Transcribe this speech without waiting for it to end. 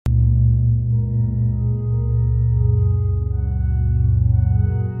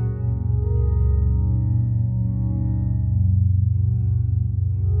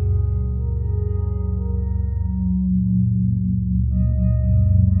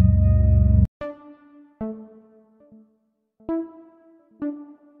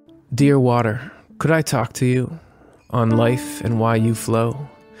Dear water, could I talk to you on life and why you flow?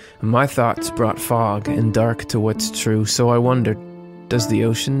 My thoughts brought fog and dark to what's true, so I wondered, does the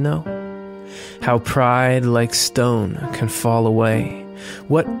ocean know? How pride like stone can fall away?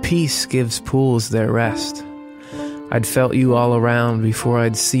 What peace gives pools their rest? I'd felt you all around before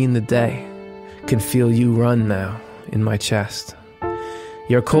I'd seen the day. Can feel you run now in my chest.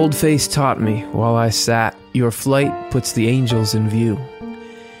 Your cold face taught me while I sat. Your flight puts the angels in view.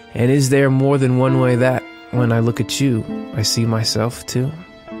 And is there more than one way that, when I look at you, I see myself too?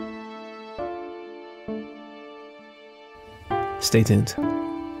 Stay tuned.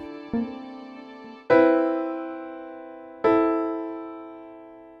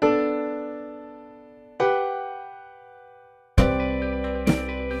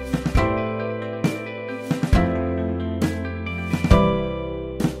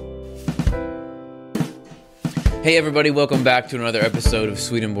 Hey everybody, welcome back to another episode of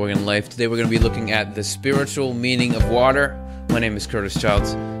Swedenborg Life. Today we're going to be looking at the spiritual meaning of water. My name is Curtis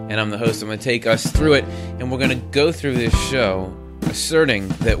Childs, and I'm the host. I'm going to take us through it, and we're going to go through this show asserting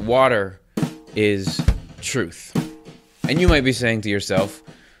that water is truth. And you might be saying to yourself,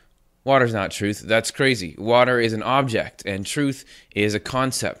 water's not truth. That's crazy. Water is an object, and truth is a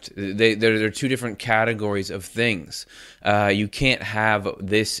concept. They're two different categories of things. You can't have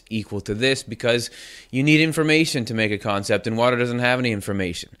this equal to this because you need information to make a concept, and water doesn't have any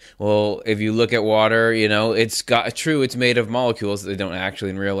information. Well, if you look at water, it's made of molecules. They don't actually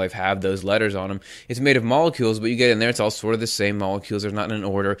in real life have those letters on them. It's made of molecules, but you get in there, it's all sort of the same molecules. They're not in an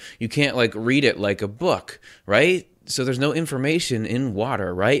order. You can't read it like a book, right? So there's no information in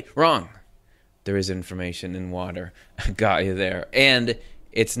water, right? Wrong. There is information in water. Got you there. And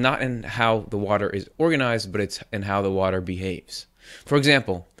it's not in how the water is organized, but it's in how the water behaves. For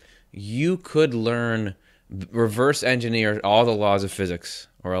example, you could reverse engineer all the laws of physics,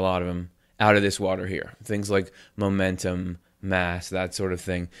 or a lot of them, out of this water here. Things like momentum, mass, that sort of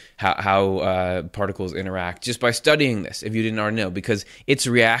thing, how particles interact, just by studying this, if you didn't already know, because it's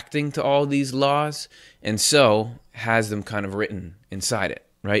reacting to all these laws, and so has them kind of written inside it,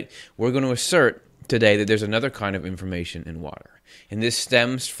 right? We're going to assert today that there's another kind of information in water, and this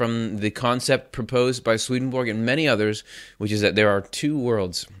stems from the concept proposed by Swedenborg and many others, which is that there are two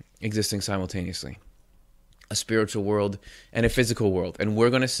worlds existing simultaneously, a spiritual world and a physical world, and we're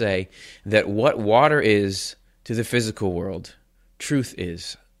going to say that what water is to the physical world, truth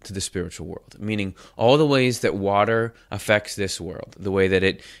is to the spiritual world, meaning all the ways that water affects this world, the way that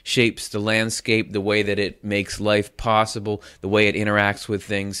it shapes the landscape, the way that it makes life possible, the way it interacts with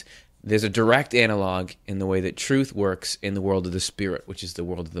things. There's a direct analog in the way that truth works in the world of the spirit, which is the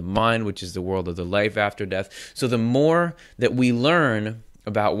world of the mind, which is the world of the life after death. So the more that we learn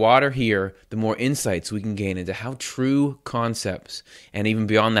about water here, the more insights we can gain into how true concepts, and even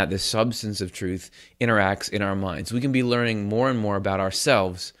beyond that, the substance of truth, interacts in our minds. We can be learning more and more about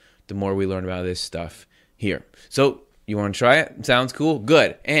ourselves the more we learn about this stuff here. So, you want to try it? Sounds cool?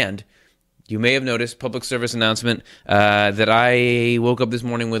 Good. And you may have noticed, public service announcement, that I woke up this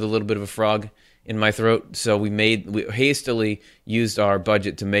morning with a little bit of a frog in my throat. So we hastily used our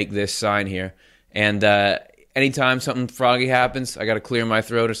budget to make this sign here. And anytime something froggy happens, I got to clear my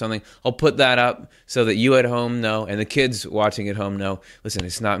throat or something, I'll put that up so that you at home know, and the kids watching at home know, listen,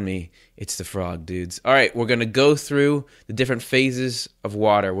 it's not me, it's the frog, dudes. All right, we're going to go through the different phases of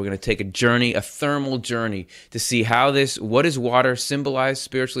water. We're going to take a journey, a thermal journey, to see what does water symbolize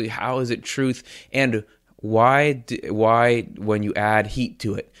spiritually, how is it truth, and why when you add heat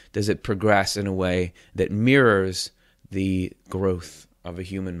to it, does it progress in a way that mirrors the growth of a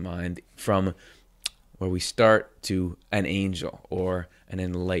human mind from where we start to an angel or an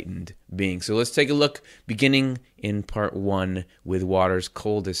enlightened being. So let's take a look, beginning in part 1 with water's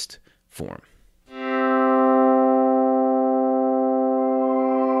coldest form.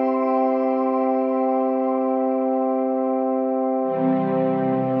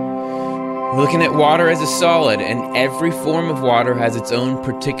 We're looking at water as a solid, and every form of water has its own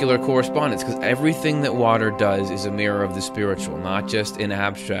particular correspondence, because everything that water does is a mirror of the spiritual, not just in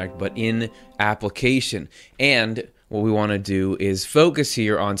abstract, but in application. And what we want to do is focus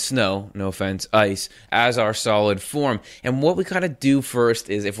here on snow, no offense, ice, as our solid form. And what we got to do first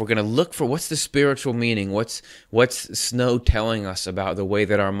is, if we're going to look for what's the spiritual meaning, what's snow telling us about the way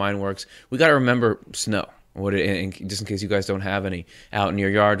that our mind works, we got to remember snow. Just in case you guys don't have any out in your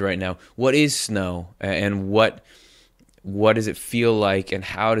yard right now, what is snow, and what does it feel like, and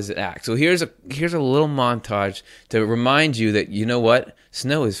how does it act? So here's a little montage to remind you that, you know what,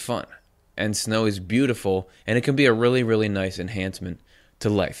 snow is fun, and snow is beautiful, and it can be a really, really nice enhancement to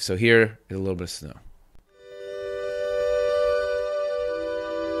life. So here is a little bit of snow.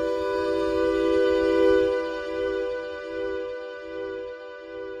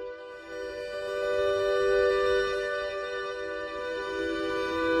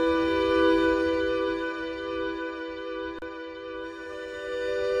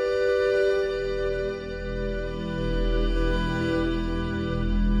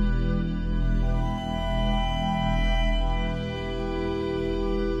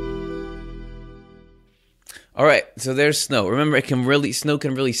 All right, so there's snow. Remember, snow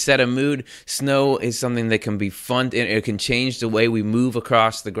can really set a mood. Snow is something that can be fun, and it can change the way we move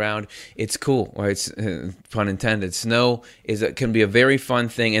across the ground. It's cool, right? It's pun intended. Snow can be a very fun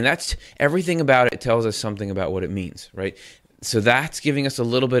thing, and that's everything about it tells us something about what it means, right? So that's giving us a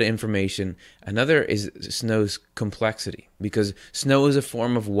little bit of information. Another is snow's complexity, because snow is a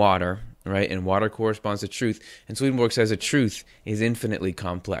form of water, right? And water corresponds to truth. And Swedenborg says that truth is infinitely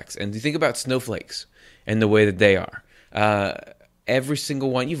complex. And you think about snowflakes and the way that they are. Every single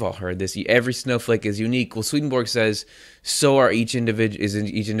one, you've all heard this, every snowflake is unique. Well, Swedenborg says, so are each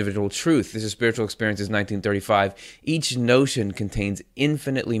individual truth. This is Spiritual Experiences 1935. Each notion contains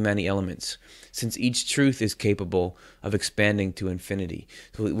infinitely many elements, since each truth is capable of expanding to infinity.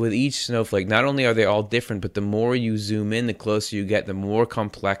 So with each snowflake, not only are they all different, but the more you zoom in, the closer you get, the more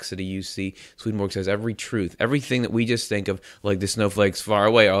complexity you see. Swedenborg says every truth, everything that we just think of, like the snowflakes far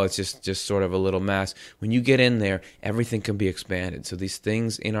away, oh, it's just sort of a little mass. When you get in there, everything can be expanded. So these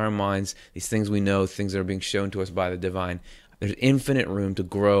things in our minds, these things we know, things that are being shown to us by the divine, there's infinite room to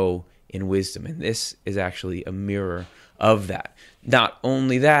grow in wisdom. And this is actually a mirror of that. Not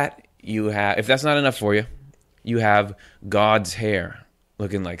only that, you have, if that's not enough for you, you have God's hair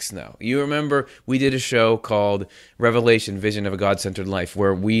looking like snow. You remember we did a show called Revelation, Vision of a God-Centered Life,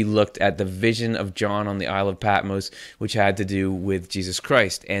 where we looked at the vision of John on the Isle of Patmos, which had to do with Jesus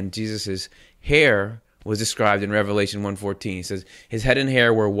Christ. And Jesus's hair was described in Revelation 1:14. He says, his head and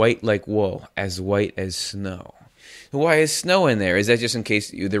hair were white like wool, as white as snow. Why is snow in there? Is that just in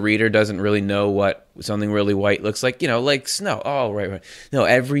case the reader doesn't really know what something really white looks like? Like snow. Oh, right. No,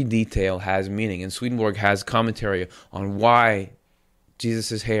 every detail has meaning. And Swedenborg has commentary on why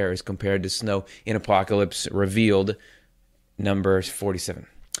Jesus' hair is compared to snow in Apocalypse Revealed, number 47.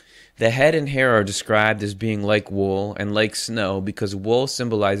 The head and hair are described as being like wool and like snow because wool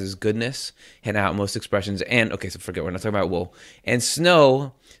symbolizes goodness and outmost expressions. And, okay, so forget, we're not talking about wool. And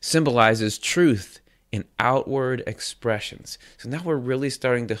snow symbolizes truth in outward expressions. So now we're really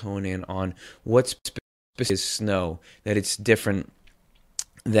starting to hone in on what is snow, that it's different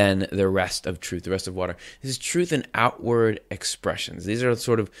than the rest of truth, the rest of water. This is truth in outward expressions. These are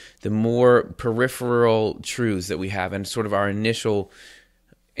sort of the more peripheral truths that we have and sort of our initial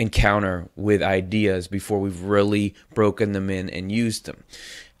encounter with ideas before we've really broken them in and used them.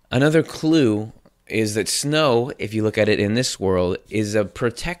 Another clue is that snow, if you look at it in this world, is a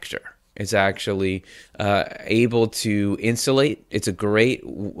protector. It's actually able to insulate. It's a great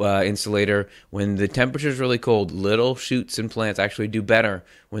insulator. When the temperature is really cold, little shoots and plants actually do better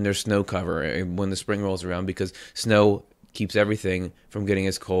when there's snow cover, when the spring rolls around, because snow keeps everything from getting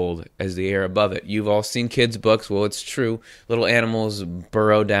as cold as the air above it. You've all seen kids' books. Well, it's true. Little animals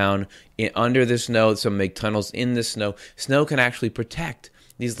burrow down under the snow. Some make tunnels in the snow. Snow can actually protect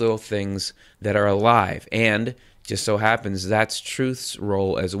these little things that are alive. And just so happens that's truth's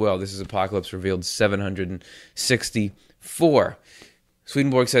role as well. This is Apocalypse Revealed 764.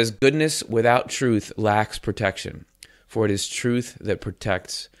 Swedenborg says, goodness without truth lacks protection, for it is truth that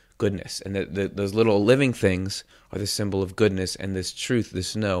protects goodness. And those little living things are the symbol of goodness, and this truth, the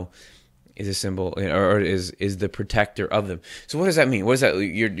snow, is a symbol, or is the protector of them. So what does that mean? What is that?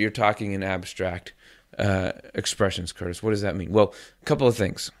 You're talking in abstract expressions, Curtis. What does that mean? Well, a couple of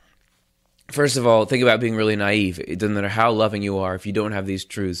things. First of all, think about being really naive. It doesn't matter how loving you are. If you don't have these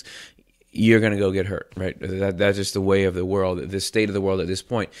truths, you're going to go get hurt, right? That's just the way of the world, the state of the world at this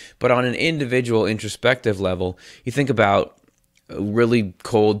point. But on an individual, introspective level, you think about really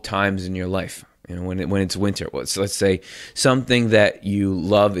cold times in your life. When it's winter. So let's say something that you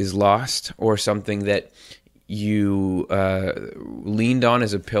love is lost, or something that you leaned on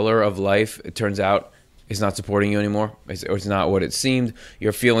as a pillar of life, it turns out is not supporting you anymore, or it's not what it seemed.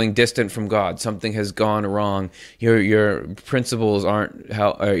 You're feeling distant from God. Something has gone wrong. Your principles aren't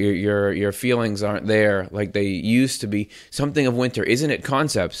your feelings aren't there like they used to be. Something of winter. Isn't it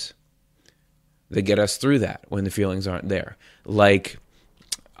concepts that get us through that when the feelings aren't there? Like,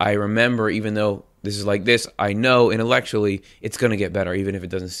 I remember, even though this is like this, I know intellectually it's going to get better, even if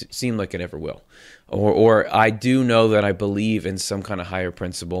it doesn't seem like it ever will. Or I do know that I believe in some kind of higher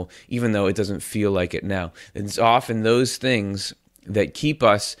principle, even though it doesn't feel like it now. And it's often those things that keep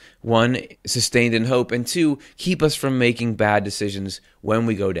us, one, sustained in hope, and two, keep us from making bad decisions when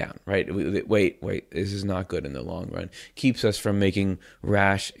we go down, right? Wait, this is not good in the long run. Keeps us from making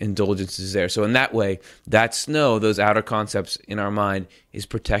rash indulgences there. So in that way, that snow, those outer concepts in our mind, is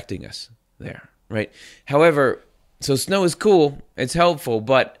protecting us there, right? However, so snow is cool, it's helpful,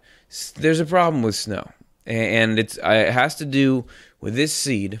 but there's a problem with snow. And it has to do with this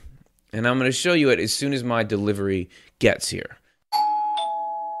seed, and I'm going to show you it as soon as my delivery gets here.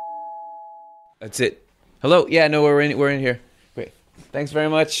 That's it. Hello? Yeah, no, we're in here. Great. Thanks very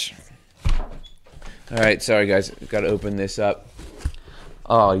much. All right, sorry guys. Got to open this up.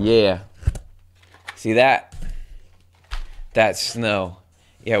 Oh, yeah. See that? That's snow.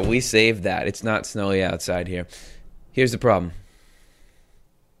 Yeah, we saved that. It's not snowy outside here. Here's the problem.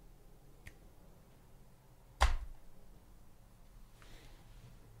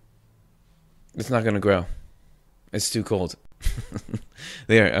 It's not going to grow. It's too cold.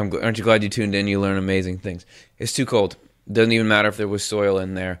 There, aren't you glad you tuned in? You learn amazing things. It's too cold. Doesn't even matter if there was soil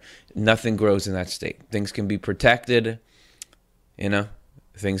in there. Nothing grows in that state. Things can be protected,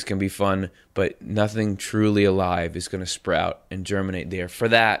 things can be fun, but nothing truly alive is going to sprout and germinate there. For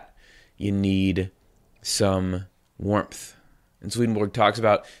that, you need some warmth. And Swedenborg talks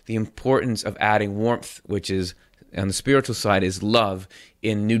about the importance of adding warmth, which is, on the spiritual side, is love,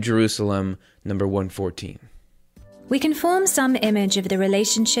 in New Jerusalem, number 114. We can form some image of the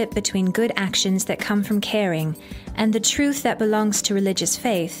relationship between good actions that come from caring and the truth that belongs to religious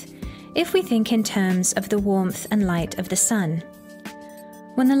faith if we think in terms of the warmth and light of the sun.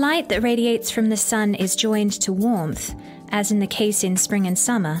 When the light that radiates from the sun is joined to warmth, as in the case in spring and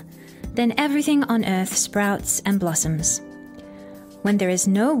summer, then everything on earth sprouts and blossoms. When there is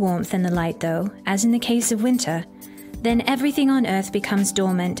no warmth in the light, though, as in the case of winter, then everything on earth becomes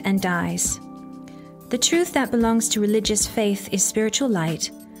dormant and dies. The truth that belongs to religious faith is spiritual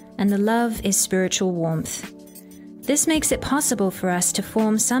light, and the love is spiritual warmth. This makes it possible for us to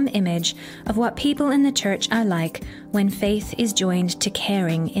form some image of what people in the church are like when faith is joined to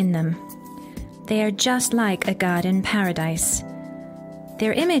caring in them. They are just like a garden paradise.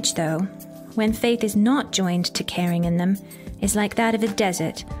 Their image, though, when faith is not joined to caring in them, is like that of a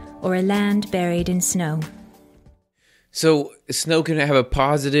desert or a land buried in snow. So snow can have a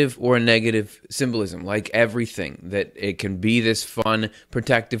positive or a negative symbolism, like everything, that it can be this fun,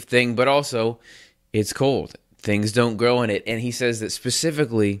 protective thing, but also it's cold. Things don't grow in it. And he says that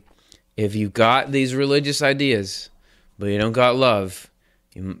specifically, if you've got these religious ideas, but you don't got love,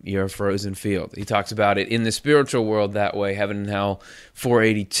 you're a frozen field. He talks about it in the spiritual world that way, Heaven and Hell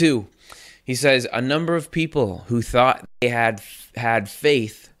 482. He says a number of people who thought they had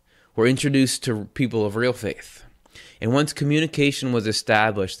faith were introduced to people of real faith. And once communication was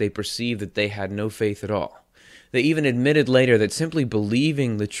established, they perceived that they had no faith at all. They even admitted later that simply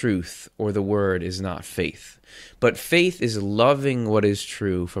believing the truth or the word is not faith. But faith is loving what is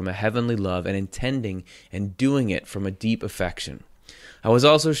true from a heavenly love and intending and doing it from a deep affection. I was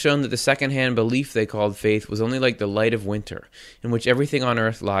also shown that the second-hand belief they called faith was only like the light of winter, in which everything on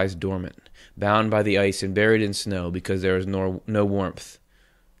earth lies dormant, bound by the ice and buried in snow because there is no warmth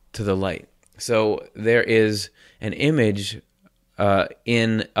to the light. So there is an image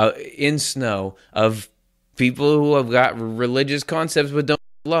in snow of people who have got religious concepts but don't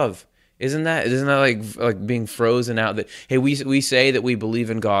love. Isn't that like being frozen out? That hey, we say that we believe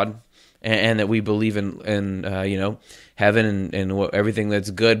in God and that we believe in heaven and everything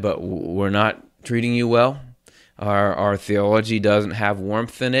that's good, but we're not treating you well. Our theology doesn't have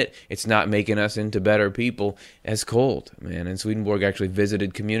warmth in it. It's not making us into better people. It's cold, man. And Swedenborg actually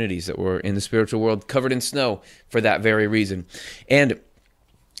visited communities that were in the spiritual world covered in snow for that very reason. And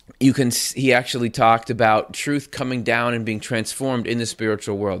he actually talked about truth coming down and being transformed in the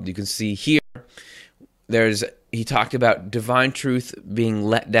spiritual world. You can see here, he talked about divine truth being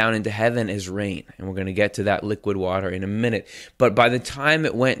let down into heaven as rain. And we're going to get to that liquid water in a minute. But by the time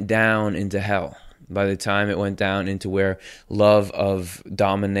it went down into hell, by the time it went down into where love of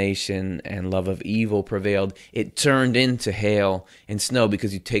domination and love of evil prevailed, it turned into hail and snow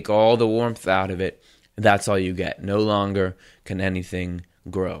because you take all the warmth out of it. That's all you get. No longer can anything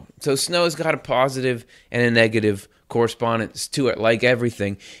grow. So snow's got a positive and a negative correspondence to it, like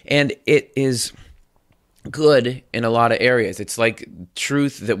everything. And it is good in a lot of areas. It's like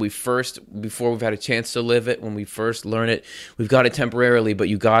truth that before we've had a chance to live it, when we first learn it, we've got it temporarily, but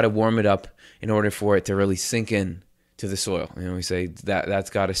you got to warm it up in order for it to really sink in to the soil. We say that's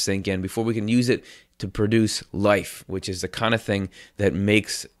got to sink in before we can use it to produce life, which is the kind of thing that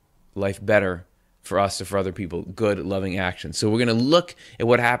makes life better for us or for other people, good, loving action. So we're going to look at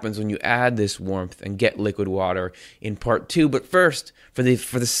what happens when you add this warmth and get liquid water in part 2. But first, for the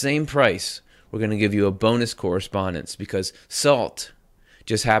same price, we're going to give you a bonus correspondence because salt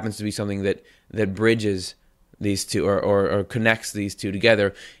just happens to be something that bridges these two or connects these two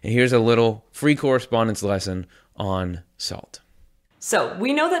together. And here's a little free correspondence lesson on salt. So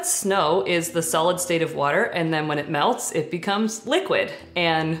we know that snow is the solid state of water, and then when it melts, it becomes liquid.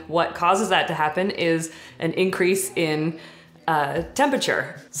 And what causes that to happen is an increase in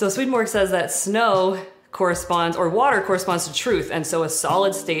temperature. So Swedenborg says that snow water corresponds to truth. And so a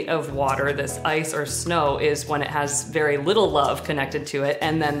solid state of water, this ice or snow, is when it has very little love connected to it.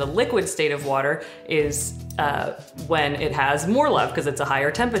 And then the liquid state of water is when it has more love, because it's a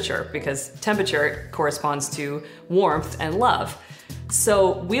higher temperature, because temperature corresponds to warmth and love.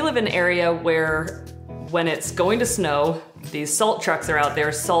 So we live in an area where when it's going to snow, these salt trucks are out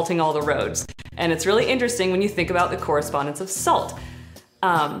there salting all the roads. And it's really interesting when you think about the correspondence of salt.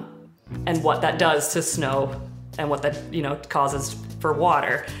 And what that does to snow and what that, causes for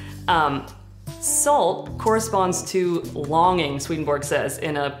water. Salt corresponds to longing, Swedenborg says,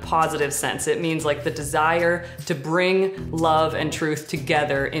 in a positive sense. It means like the desire to bring love and truth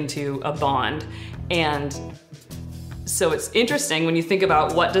together into a bond. And so it's interesting when you think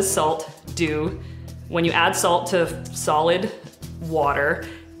about what does salt do. When you add salt to solid water,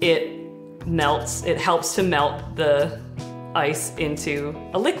 it melts, it helps to melt the ice into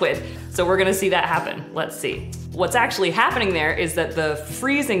a liquid. So we're gonna see that happen. Let's see. What's actually happening there is that the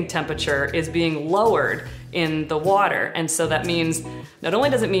freezing temperature is being lowered in the water. And so that means, not only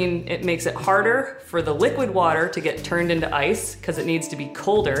does it mean it makes it harder for the liquid water to get turned into ice because it needs to be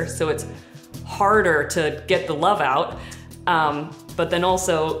colder, so it's harder to get the love out, but then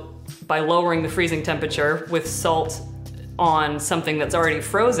also by lowering the freezing temperature with salt on something that's already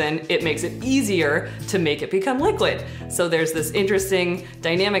frozen, it makes it easier to make it become liquid. So there's this interesting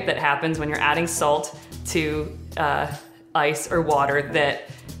dynamic that happens when you're adding salt to ice or water that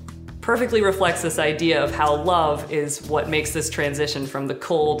perfectly reflects this idea of how love is what makes this transition from the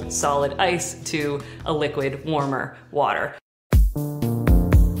cold, solid ice to a liquid, warmer water.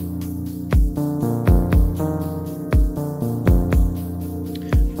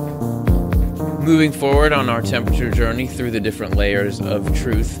 Moving forward on our temperature journey through the different layers of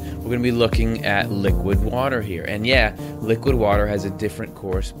truth, we're going to be looking at liquid water here. And yeah, liquid water has a different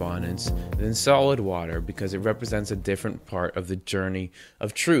correspondence than solid water because it represents a different part of the journey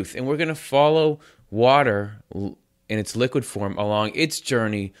of truth. And we're going to follow water in its liquid form along its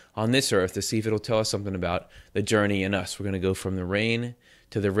journey on this earth to see if it'll tell us something about the journey in us. We're going to go from the rain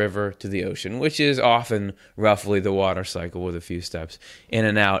to the river to the ocean, which is often roughly the water cycle with a few steps in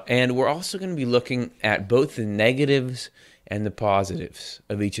and out. And we're also going to be looking at both the negatives and the positives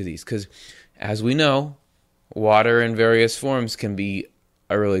of each of these, because as we know, water in various forms can be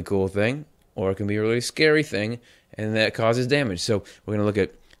a really cool thing or it can be a really scary thing, and that causes damage. So we're going to look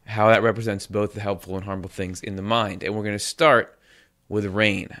at how that represents both the helpful and harmful things in the mind. And we're going to start with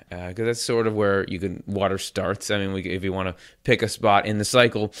rain, because that's sort of where water starts. I mean, if you want to pick a spot in the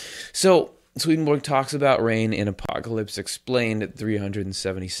cycle. So Swedenborg talks about rain in Apocalypse Explained at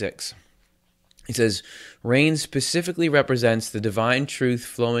 376. He says, rain specifically represents the divine truth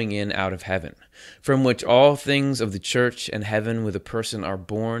flowing in out of heaven, from which all things of the church and heaven with a person are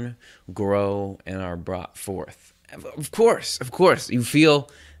born, grow, and are brought forth. Of course, you feel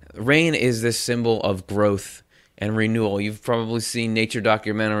rain is this symbol of growth and renewal. You've probably seen nature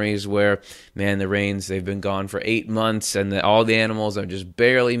documentaries where, man, the rains, they've been gone for 8 months and all the animals are just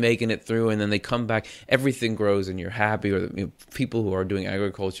barely making it through, and then they come back, everything grows and you're happy. Or people who are doing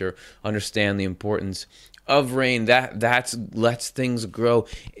agriculture understand the importance of rain. That lets things grow.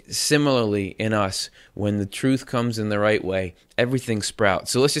 Similarly in us, when the truth comes in the right way, everything sprouts.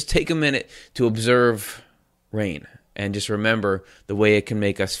 So let's just take a minute to observe rain and just remember the way it can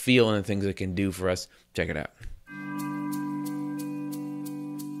make us feel and the things it can do for us. Check it out.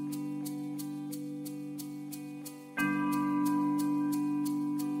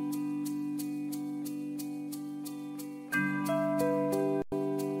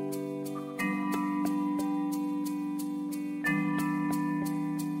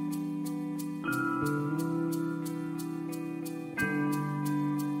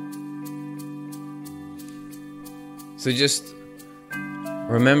 So just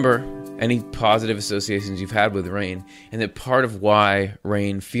remember any positive associations you've had with rain, and that part of why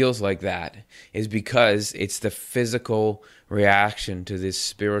rain feels like that is because it's the physical reaction to this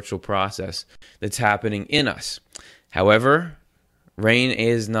spiritual process that's happening in us. However, rain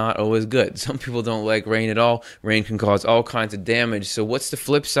is not always good. Some people don't like rain at all. Rain can cause all kinds of damage. So what's the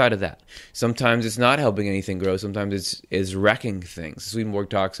flip side of that? Sometimes it's not helping anything grow. Sometimes it's wrecking things. Swedenborg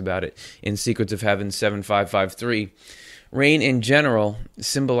talks about it in Secrets of Heaven 7553. Rain in general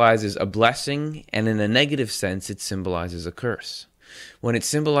symbolizes a blessing, and in a negative sense, it symbolizes a curse. When it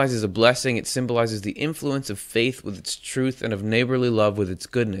symbolizes a blessing, it symbolizes the influence of faith with its truth and of neighborly love with its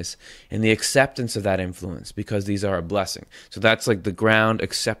goodness, and the acceptance of that influence, because these are a blessing. So that's like the ground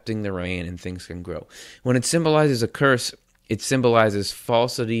accepting the rain and things can grow. When it symbolizes a curse, it symbolizes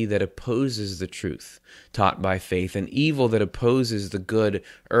falsity that opposes the truth taught by faith, and evil that opposes the good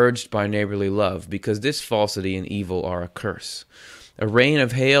urged by neighborly love, because this falsity and evil are a curse. A rain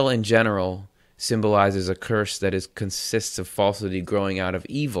of hail in general symbolizes a curse that consists of falsity growing out of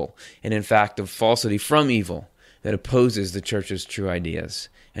evil, and in fact of falsity from evil that opposes the church's true ideas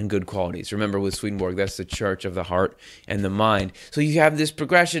and good qualities. Remember, with Swedenborg, that's the church of the heart and the mind. So you have this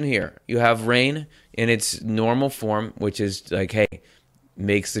progression here. You have rain in its normal form, which is like, hey,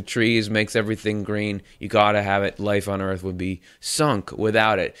 makes the trees, makes everything green. You got to have it. Life on earth would be sunk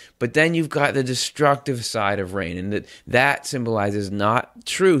without it. But then you've got the destructive side of rain, and that symbolizes not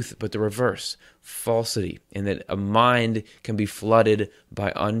truth, but the reverse, falsity, and that a mind can be flooded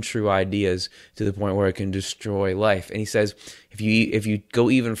by untrue ideas to the point where it can destroy life. And he says, if you go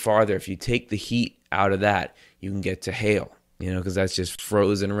even farther, if you take the heat out of that, you can get to hail. Because that's just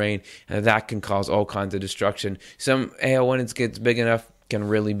frozen rain, and that can cause all kinds of destruction. Some hail, when it gets big enough, can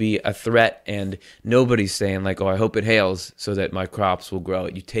really be a threat, and nobody's saying like, oh, I hope it hails so that my crops will grow.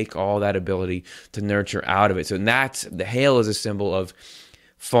 You take all that ability to nurture out of it. So the hail is a symbol of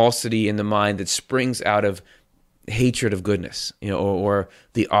falsity in the mind that springs out of hatred of goodness, or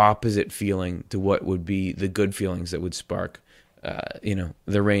the opposite feeling to what would be the good feelings that would spark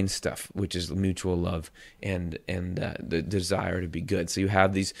the rain stuff, which is mutual love and the desire to be good. So you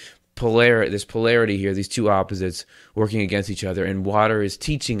have this polarity here, these two opposites working against each other, and water is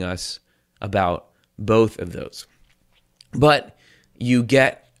teaching us about both of those. But you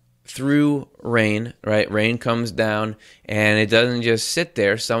get through rain, right? Rain comes down, and it doesn't just sit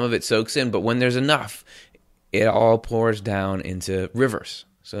there. Some of it soaks in, but when there's enough, it all pours down into rivers.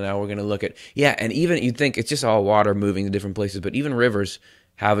 So now we're going to look at, and even you'd think it's just all water moving to different places, but even rivers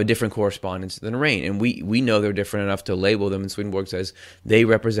have a different correspondence than rain. And we know they're different enough to label them, and Swedenborg says they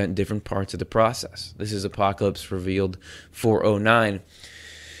represent different parts of the process. This is Apocalypse Revealed 409.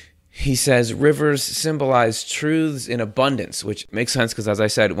 He says rivers symbolize truths in abundance, which makes sense because, as I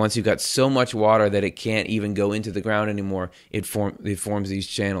said, once you've got so much water that it can't even go into the ground anymore, it forms these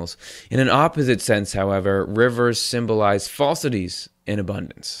channels. In an opposite sense, however, rivers symbolize falsities in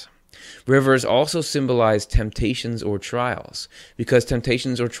abundance. Rivers also symbolize temptations or trials, because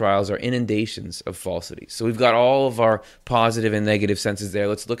temptations or trials are inundations of falsities. So we've got all of our positive and negative senses there.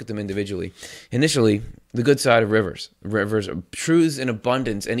 Let's look at them individually. Initially, the good side of rivers. Rivers are truths in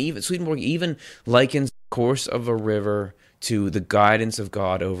abundance, and even Swedenborg even likens the course of a river to the guidance of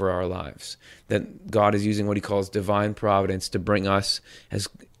God over our lives. That God is using what he calls divine providence to bring us as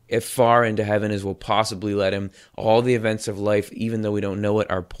far into heaven as we'll possibly let him. All the events of life, even though we don't know it,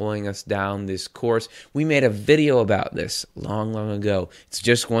 are pulling us down this course. We made a video about this long, long ago. It's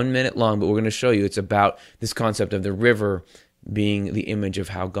just 1 minute long, but we're going to show you it's about this concept of the river being the image of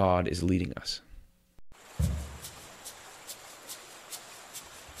how God is leading us.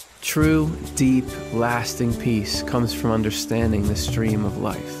 True, deep, lasting peace comes from understanding the stream of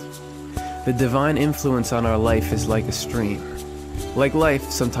life. The divine influence on our life is like a stream. Like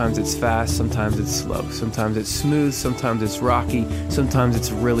life, sometimes it's fast, sometimes it's slow, sometimes it's smooth, sometimes it's rocky, sometimes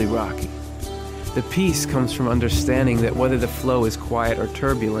it's really rocky. The peace comes from understanding that whether the flow is quiet or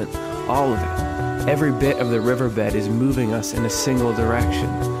turbulent, all of it, every bit of the riverbed is moving us in a single direction,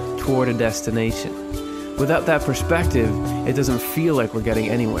 toward a destination. Without that perspective, it doesn't feel like we're getting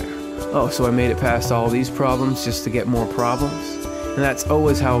anywhere. Oh, so I made it past all these problems just to get more problems? And that's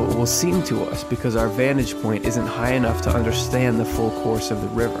always how it will seem to us, because our vantage point isn't high enough to understand the full course of the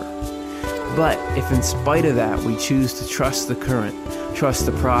river. But if in spite of that we choose to trust the current, trust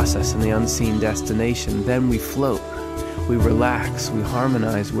the process and the unseen destination, then we float, we relax, we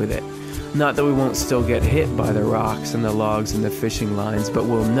harmonize with it. Not that we won't still get hit by the rocks and the logs and the fishing lines, but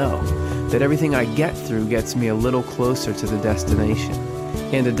we'll know that everything I get through gets me a little closer to the destination,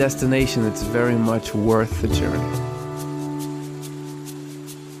 and a destination that's very much worth the journey.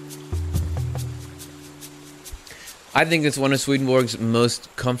 I think it's one of Swedenborg's most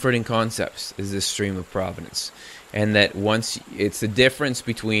comforting concepts, is this stream of providence. And that once it's the difference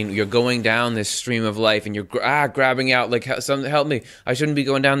between you're going down this stream of life and you're grabbing out, like, help me, I shouldn't be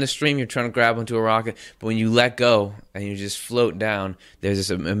going down this stream, you're trying to grab onto a rocket. But when you let go and you just float down, there's this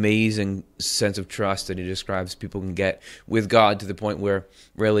amazing sense of trust that he describes people can get with God, to the point where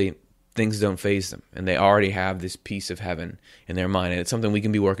really things don't faze them, and they already have this peace of heaven in their mind. And it's something we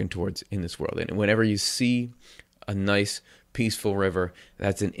can be working towards in this world. And whenever you see a nice, peaceful river,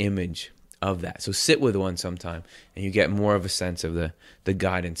 that's an image of that. So sit with one sometime, and you get more of a sense of the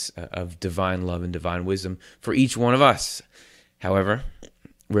guidance of divine love and divine wisdom for each one of us. However,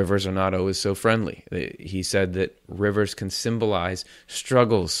 rivers are not always so friendly. He said that rivers can symbolize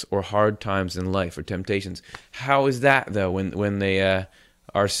struggles or hard times in life or temptations. How is that, though, when they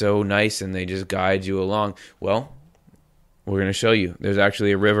are so nice and they just guide you along? Well, we're going to show you. There's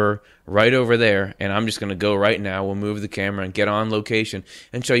actually a river right over there, and I'm just going to go right now. We'll move the camera and get on location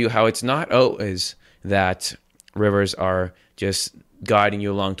and show you how it's not always that rivers are just guiding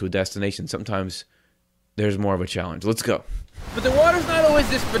you along to a destination. Sometimes there's more of a challenge. Let's go. But the water's not always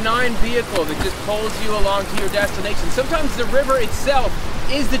this benign vehicle that just pulls you along to your destination. Sometimes the river itself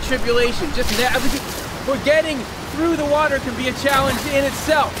is the tribulation. We're getting through the water can be a challenge in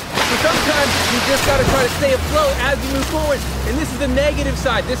itself. So sometimes you just got to try to stay afloat as you move forward. And this is the negative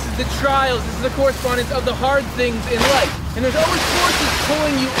side. This is the trials. This is the correspondence of the hard things in life. And there's always forces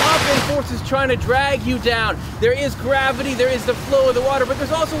pulling you up and forces trying to drag you down. There is gravity. There is the flow of the water. But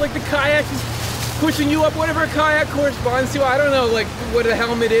there's also like the kayaks pushing you up, whatever a kayak corresponds to. I don't know like what a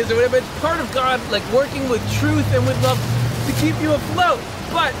helmet is or whatever. It's part of God like working with truth and with love to keep you afloat.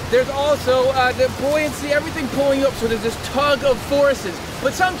 But there's also the buoyancy, everything pulling you up, so there's this tug of forces.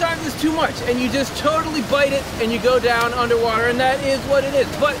 But sometimes it's too much, and you just totally bite it, and you go down underwater, and that is what it is.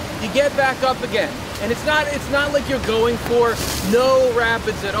 But you get back up again. And it's not like you're going for no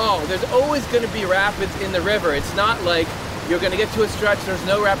rapids at all. There's always going to be rapids in the river. It's not like you're going to get to a stretch, there's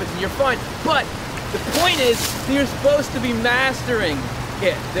no rapids, and you're fine. But the point is that you're supposed to be mastering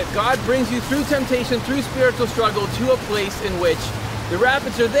it, that God brings you through temptation, through spiritual struggle, to a place in which the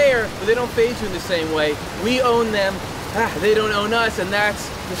rapids are there, but they don't phase you in the same way. We own them, they don't own us, and that's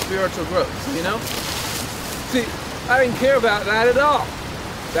the spiritual growth, you know? See, I didn't care about that at all.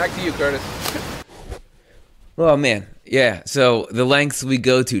 Back to you, Curtis. Oh, man. Yeah, so the lengths we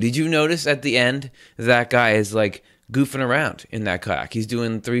go to. Did you notice at the end, that guy is like goofing around in that kayak? He's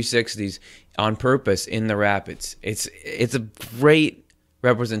doing 360s on purpose in the rapids. It's a great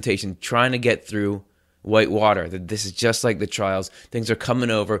representation, trying to get through white water, that this is just like the trials. Things are coming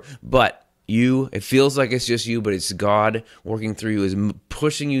over, but it feels like it's just you, but it's God working through you, is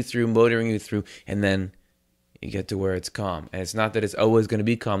pushing you through, motoring you through, and then you get to where it's calm. And it's not that it's always going to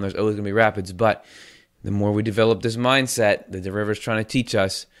be calm, there's always going to be rapids, but the more we develop this mindset that the river's trying to teach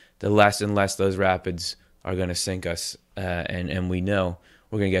us, the less and less those rapids are going to sink us, and we know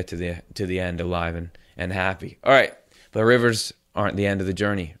we're going to get to the end alive and happy. All right, but rivers aren't the end of the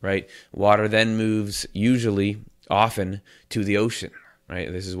journey, right? Water then moves often to the ocean, right?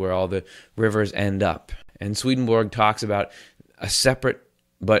 This is where all the rivers end up. And Swedenborg talks about a separate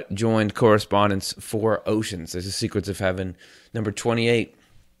but joined correspondence for oceans. This is Secrets of Heaven, number 28.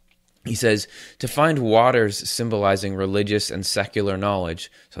 He says, to find waters symbolizing religious and secular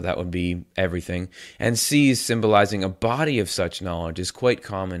knowledge, so that would be everything, and seas symbolizing a body of such knowledge is quite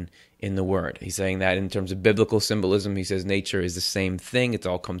common in the word. He's saying that in terms of biblical symbolism. He says nature is the same thing. It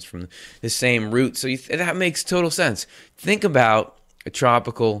all comes from the same root. So that makes total sense. Think about a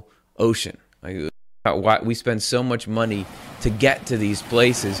tropical ocean. Like, about why we spend so much money to get to these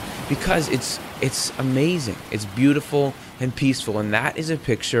places, because it's amazing. It's beautiful and peaceful. And that is a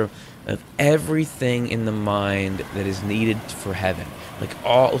picture of everything in the mind that is needed for heaven. Look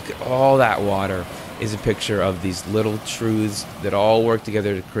at all that water is a picture of these little truths that all work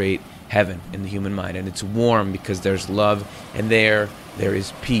together to create heaven in the human mind. And it's warm because there's love, and there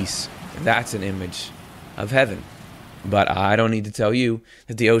is peace. And that's an image of heaven. But I don't need to tell you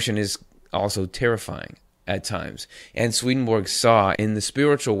that the ocean is also terrifying at times. And Swedenborg saw in the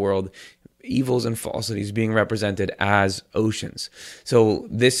spiritual world evils and falsities being represented as oceans. So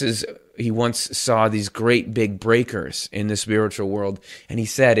he once saw these great big breakers in the spiritual world, and he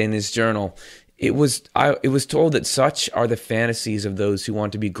said in his journal, it was told that such are the fantasies of those who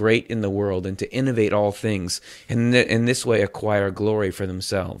want to be great in the world and to innovate all things, and in this way acquire glory for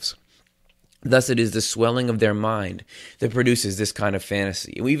themselves. Thus it is the swelling of their mind that produces this kind of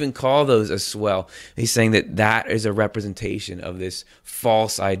fantasy. We even call those a swell. He's saying that is a representation of this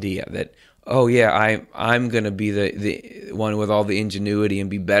false idea that, oh yeah, I'm going to be the one with all the ingenuity and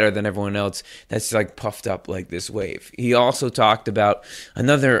be better than everyone else. That's like puffed up like this wave. He also talked about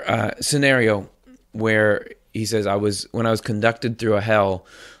another scenario where he says, when I was conducted through a hell,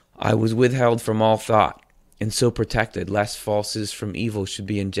 I was withheld from all thought, and so protected, lest falses from evil should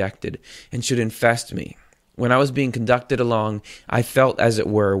be injected and should infest me. When I was being conducted along, I felt, as it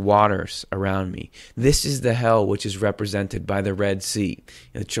were, waters around me. This is the hell which is represented by the Red Sea.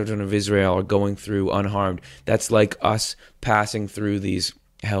 The children of Israel are going through unharmed. That's like us passing through these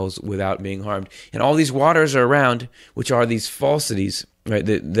hells without being harmed. And all these waters are around, which are these falsities right?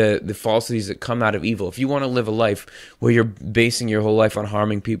 The falsities that come out of evil. If you want to live a life where you're basing your whole life on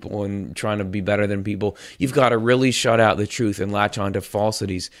harming people and trying to be better than people, you've got to really shut out the truth and latch on to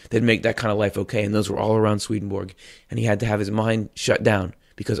falsities that make that kind of life okay. And those were all around Swedenborg. And he had to have his mind shut down,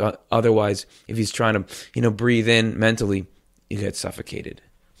 because otherwise, if he's trying to, breathe in mentally, you get suffocated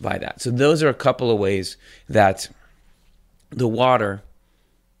by that. So those are a couple of ways that the water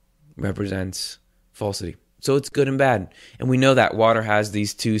represents falsity. So it's good and bad. And we know that water has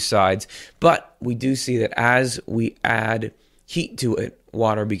these two sides. But we do see that as we add heat to it,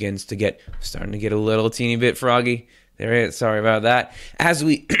 water begins to starting to get a little teeny bit froggy. There it is. Sorry about that. As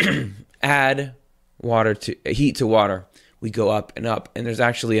we add heat to water, we go up and up. And there's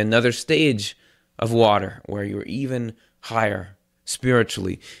actually another stage of water where you're even higher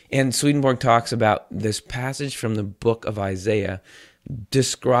spiritually. And Swedenborg talks about this passage from the book of Isaiah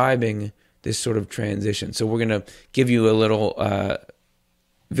describing this sort of transition. So we're going to give you a little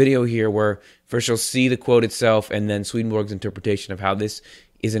video here where first you'll see the quote itself and then Swedenborg's interpretation of how this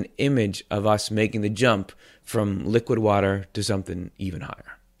is an image of us making the jump from liquid water to something even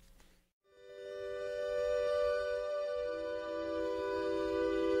higher.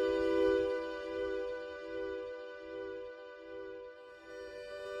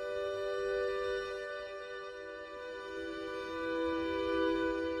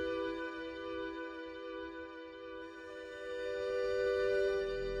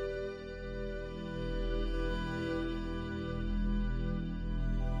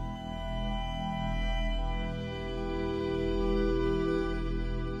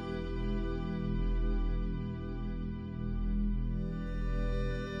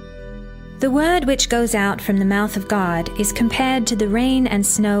 The word which goes out from the mouth of God is compared to the rain and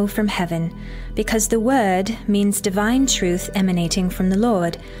snow from heaven, because the word means divine truth emanating from the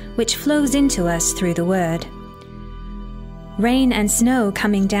Lord, which flows into us through the word. Rain and snow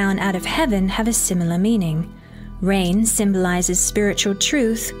coming down out of heaven have a similar meaning. Rain symbolizes spiritual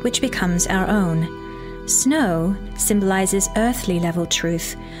truth, which becomes our own. Snow symbolizes earthly level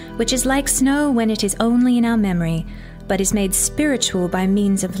truth, which is like snow when it is only in our memory, but is made spiritual by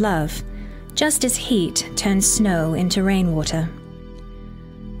means of love, just as heat turns snow into rainwater.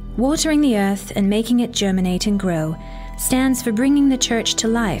 Watering the earth and making it germinate and grow stands for bringing the church to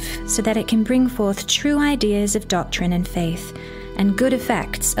life so that it can bring forth true ideas of doctrine and faith and good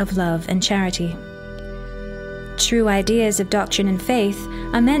effects of love and charity. True ideas of doctrine and faith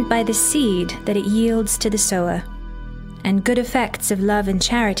are meant by the seed that it yields to the sower, and good effects of love and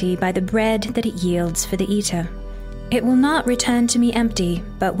charity by the bread that it yields for the eater. It will not return to me empty,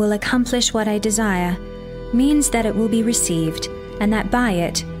 but will accomplish what I desire, means that it will be received, and that by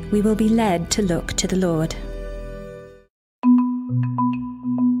it we will be led to look to the Lord.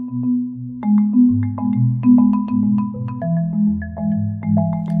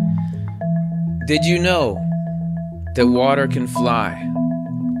 Did you know that water can fly?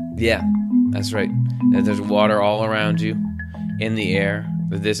 Yeah, that's right. That there's water all around you, in the air.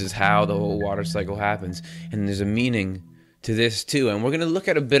 That this is how the whole water cycle happens. And there's a meaning to this too. And we're going to look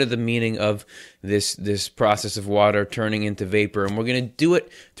at a bit of the meaning of this process of water turning into vapor. And we're going to do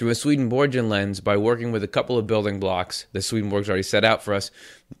it through a Swedenborgian lens by working with a couple of building blocks that Swedenborg's already set out for us.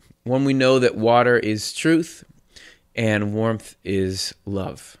 One, we know that water is truth and warmth is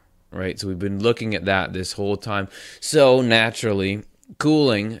love, right? So we've been looking at that this whole time. So naturally,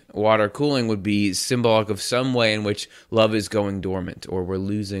 water cooling would be symbolic of some way in which love is going dormant, or we're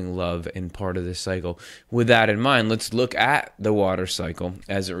losing love in part of this cycle. With that in mind, let's look at the water cycle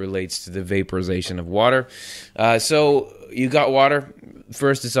as it relates to the vaporization of water. So you got water.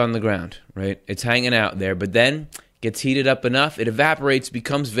 First, it's on the ground, right? It's hanging out there, but then gets heated up enough, it evaporates,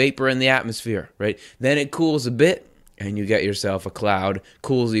 becomes vapor in the atmosphere, right? Then it cools a bit, and you get yourself a cloud,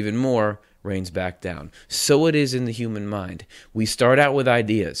 cools even more, rains back down. So it is in the human mind. We start out with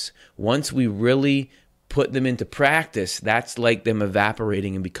ideas. Once we really put them into practice, that's like them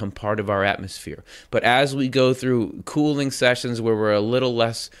evaporating and become part of our atmosphere. But as we go through cooling sessions where we're a little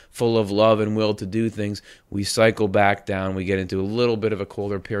less full of love and will to do things, we cycle back down. We get into a little bit of a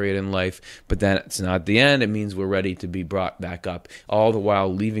colder period in life, but that's not the end. It means we're ready to be brought back up, all the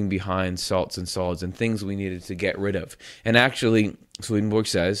while leaving behind salts and solids and things we needed to get rid of. And actually, Swedenborg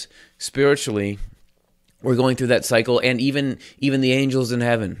says, spiritually, we're going through that cycle, and even the angels in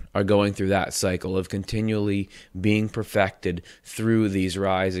heaven are going through that cycle of continually being perfected through these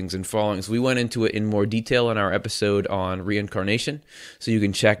risings and fallings. We went into it in more detail in our episode on reincarnation, so you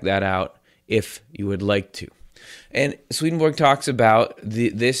can check that out if you would like to. And Swedenborg talks about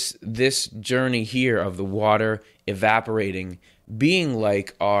this journey here of the water evaporating being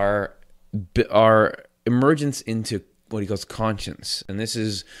like our emergence into what he calls conscience. And this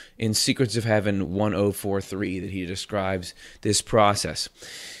is in Secrets of Heaven 1043 that he describes this process.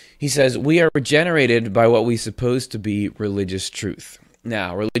 He says, we are regenerated by what we suppose to be religious truth.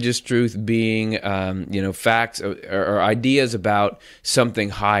 Now, religious truth being, facts or ideas about something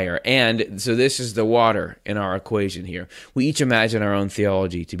higher. And so this is the water in our equation here. We each imagine our own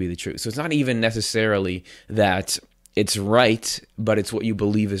theology to be the truth. So it's not even necessarily that it's right, but it's what you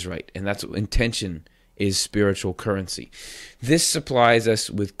believe is right. And that's what intention is, spiritual currency. This supplies us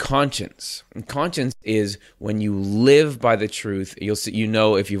with conscience. And conscience is when you live by the truth. You'll see,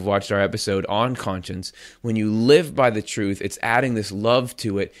 if you've watched our episode on conscience, when you live by the truth, it's adding this love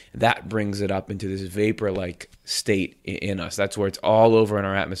to it. That brings it up into this vapor-like state in us. That's where it's all over in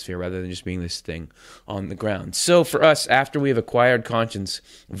our atmosphere rather than just being this thing on the ground. So for us, after we have acquired conscience,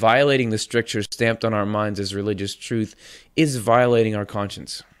 violating the strictures stamped on our minds as religious truth is violating our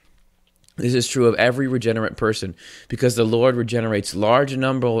conscience. This is true of every regenerate person because the Lord regenerates large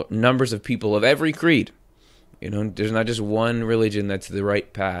numbers of people of every creed. There's not just one religion that's the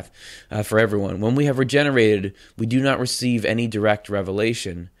right path for everyone. When we have regenerated, we do not receive any direct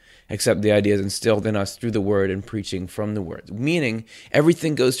revelation except the ideas instilled in us through the Word and preaching from the Word. Meaning,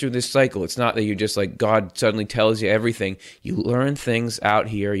 everything goes through this cycle. It's not that you're just like God suddenly tells you everything. You learn things out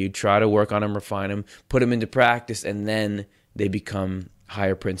here. You try to work on them, refine them, put them into practice, and then they become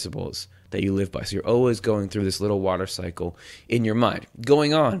higher principles that you live by. So you're always going through this little water cycle in your mind.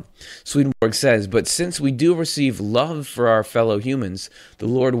 Going on, Swedenborg says, but since we do receive love for our fellow humans, the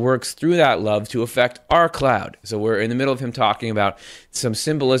Lord works through that love to affect our cloud. So we're in the middle of him talking about some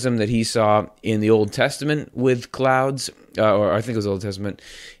symbolism that he saw in the Old Testament with clouds, or I think it was Old Testament,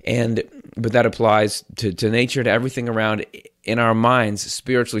 but that applies to nature, to everything around. In our minds,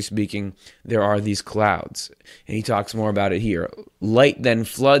 spiritually speaking, there are these clouds. And he talks more about it here. Light then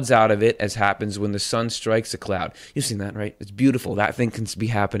floods out of it, as happens when the sun strikes a cloud. You've seen that, right? It's beautiful. That thing can be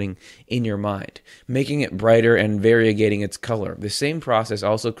happening in your mind, making it brighter and variegating its color. The same process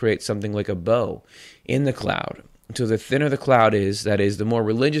also creates something like a bow in the cloud. So the thinner the cloud is, that is, the more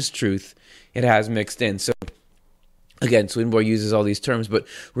religious truth it has mixed in. So again, Swedenborg uses all these terms, but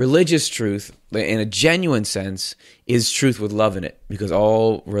religious truth, in a genuine sense, is truth with love in it, because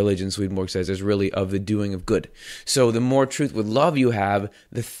all religion, Swedenborg says, is really of the doing of good. So the more truth with love you have,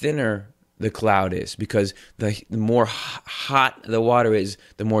 the thinner the cloud is, because the more hot the water is,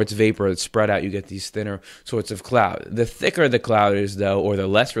 the more it's vapor that's spread out. You get these thinner sorts of cloud. The thicker the cloud is, though, or the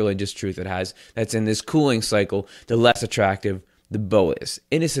less religious truth it has, that's in this cooling cycle, the less attractive the bow is.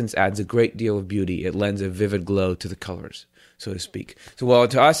 Innocence adds a great deal of beauty. It lends a vivid glow to the colors, so to speak. So while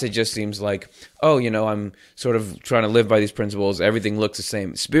to us it just seems like, I'm sort of trying to live by these principles, everything looks the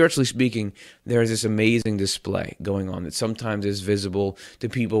same. Spiritually speaking, there is this amazing display going on that sometimes is visible to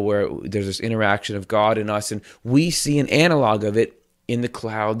people where there's this interaction of God and us, and we see an analog of it in the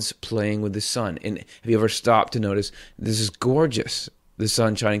clouds playing with the sun. And have you ever stopped to notice this is gorgeous, the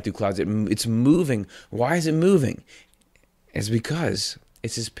sun shining through clouds? It's moving. Why is it moving? It's because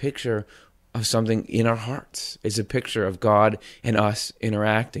it's this picture of something in our hearts. It's a picture of God and us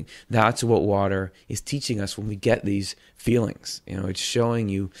interacting. That's what water is teaching us when we get these feelings. It's showing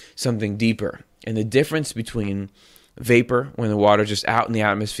you something deeper. And the difference between vapor, when the water's just out in the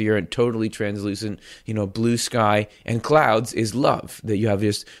atmosphere and totally translucent, blue sky, and clouds, is love. That you have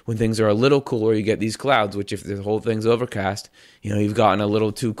just, when things are a little cooler, you get these clouds, which if the whole thing's overcast, you've gotten a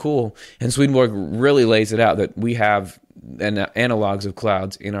little too cool. And Swedenborg really lays it out that we have analogs of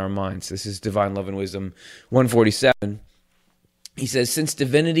clouds in our minds. This is Divine Love and Wisdom 147. He says, since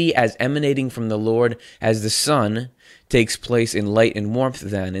divinity as emanating from the Lord as the sun takes place in light and warmth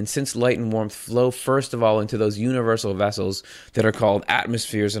then, and since light and warmth flow first of all into those universal vessels that are called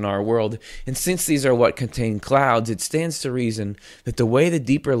atmospheres in our world, and since these are what contain clouds, it stands to reason that the way the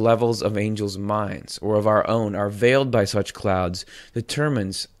deeper levels of angels' minds, or of our own, are veiled by such clouds,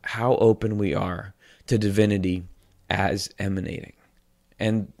 determines how open we are to divinity as emanating.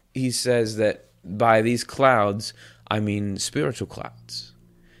 And he says that by these clouds, I mean spiritual clouds.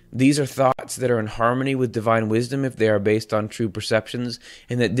 These are thoughts that are in harmony with divine wisdom if they are based on true perceptions,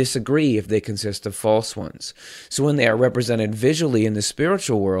 and that disagree if they consist of false ones. So when they are represented visually in the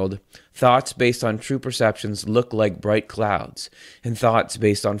spiritual world, thoughts based on true perceptions look like bright clouds, and thoughts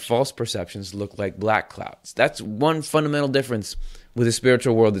based on false perceptions look like black clouds. That's one fundamental difference with the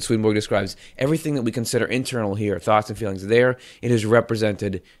spiritual world that Swedenborg describes. Everything that we consider internal here, thoughts and feelings, there it is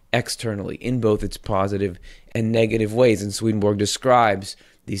represented externally in both its positive and negative ways. And Swedenborg describes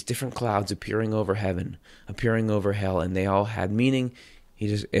these different clouds appearing over heaven, appearing over hell, and they all had meaning.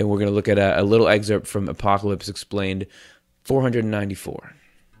 And we're going to look at a little excerpt from Apocalypse Explained 494.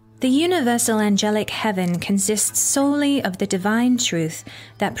 The universal angelic heaven consists solely of the divine truth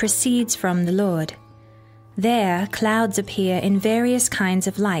that proceeds from the Lord. There, clouds appear in various kinds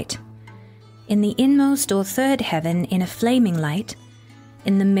of light. In the inmost or third heaven in a flaming light,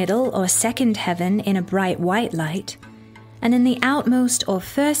 in the middle or second heaven in a bright white light, and in the outmost or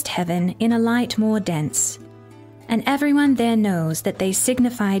first heaven in a light more dense. And everyone there knows that they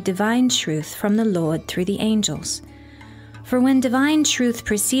signify divine truth from the Lord through the angels. For when divine truth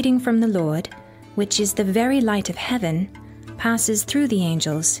proceeding from the Lord, which is the very light of heaven, passes through the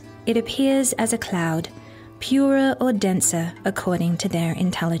angels, it appears as a cloud, purer or denser according to their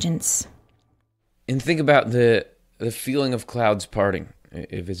intelligence. And think about the feeling of clouds parting.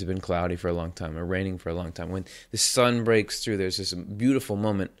 If it's been cloudy for a long time or raining for a long time, when the sun breaks through, there's this beautiful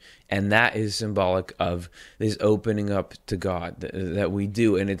moment, and that is symbolic of this opening up to God that we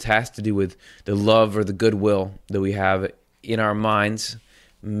do, and it has to do with the love or the goodwill that we have in our minds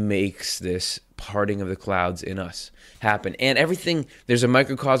makes this parting of the clouds in us happen. And everything, there's a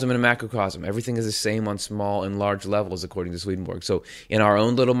microcosm and a macrocosm. Everything is the same on small and large levels, according to Swedenborg. So in our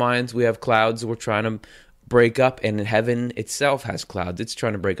own little minds, we have clouds we're trying to break up, and heaven itself has clouds it's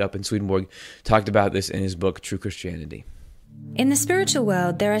trying to break up, and Swedenborg talked about this in his book True Christianity. In the spiritual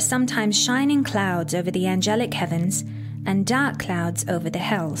world, there are sometimes shining clouds over the angelic heavens and dark clouds over the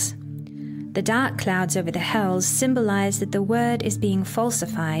hells. The dark clouds over the hells symbolize that the word is being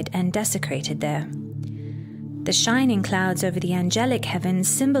falsified and desecrated there. The shining clouds over the angelic heavens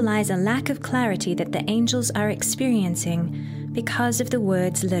symbolize a lack of clarity that the angels are experiencing because of the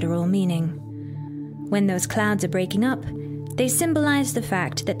word's literal meaning. When those clouds are breaking up, they symbolize the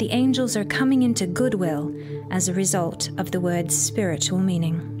fact that the angels are coming into goodwill as a result of the word's spiritual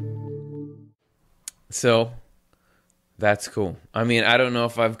meaning. So, that's cool. I mean, I don't know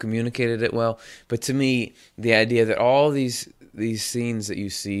if I've communicated it well, but to me, the idea that all these scenes that you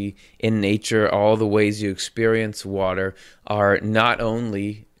see in nature, all the ways you experience water, are not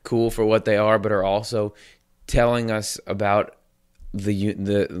only cool for what they are, but are also telling us about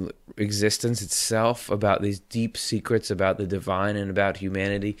the existence itself, about these deep secrets about the divine and about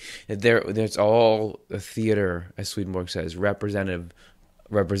humanity. There's all a theater, as Swedenborg says, representative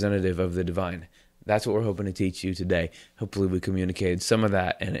of the divine. That's what we're hoping to teach you today. Hopefully we communicated some of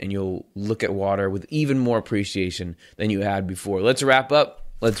that, and you'll look at water with even more appreciation than you had before. Let's wrap up.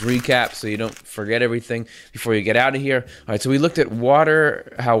 Let's recap so you don't forget everything before you get out of here. All right, so we looked at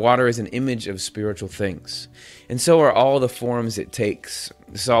water, how water is an image of spiritual things. And so are all the forms it takes.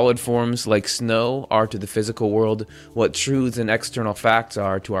 Solid forms like snow are to the physical world what truths and external facts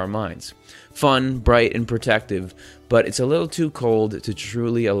are to our minds. Fun, bright, and protective, but it's a little too cold to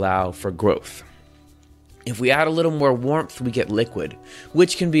truly allow for growth. If we add a little more warmth, we get liquid,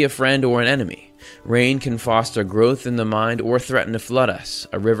 which can be a friend or an enemy. Rain can foster growth in the mind or threaten to flood us.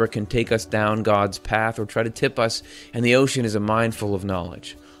 A river can take us down God's path or try to tip us, and the ocean is a mine full of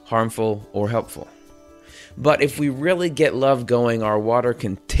knowledge, harmful or helpful. But if we really get love going, our water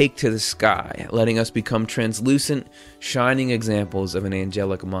can take to the sky, letting us become translucent, shining examples of an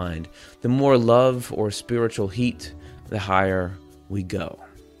angelic mind. The more love or spiritual heat, the higher we go.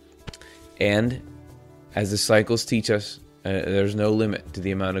 And as the cycles teach us, there's no limit to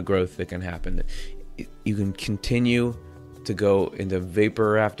the amount of growth that can happen. You can continue to go into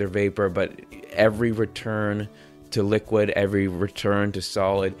vapor after vapor, but every return to liquid, every return to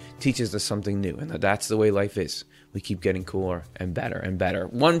solid teaches us something new. And that's the way life is. We keep getting cooler and better and better.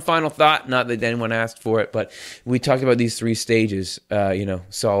 One final thought, not that anyone asked for it, but we talked about these three stages,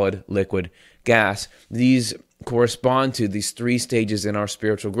 solid, liquid, gas. These correspond to these three stages in our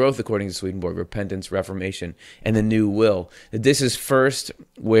spiritual growth, according to Swedenborg: repentance, reformation, and the new will. This is first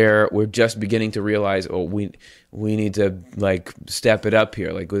where we're just beginning to realize, we need to step it up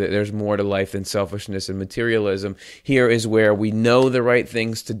here. There's more to life than selfishness and materialism. Here is where we know the right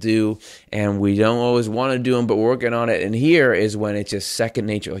things to do, and we don't always want to do them, but we're working on it. And here is when it's just second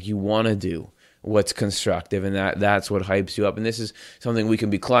nature, you want to do what's constructive, and that's what hypes you up. And this is something we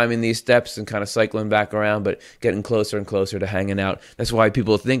can be climbing these steps and kind of cycling back around, but getting closer and closer to hanging out. That's why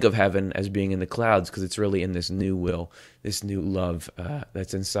people think of heaven as being in the clouds, because it's really in this new will, this new love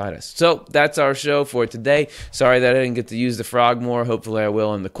that's inside us. So that's our show for today. Sorry that I didn't get to use the frog more. Hopefully I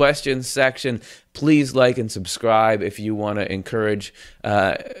will in the questions section. Please like and subscribe if you want to encourage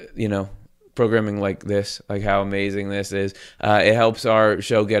programming like this, like how amazing this is. It helps our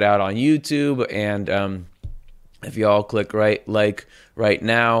show get out on YouTube, and if you all click right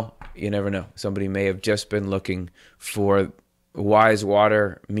now, you never know. Somebody may have just been looking for why does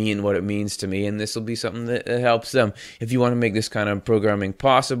water mean what it means to me? And this will be something that helps them. If you want to make this kind of programming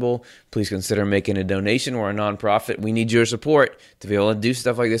possible, please consider making a donation. We're a nonprofit. We need your support to be able to do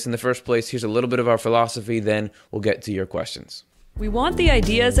stuff like this in the first place. Here's a little bit of our philosophy, then we'll get to your questions. We want the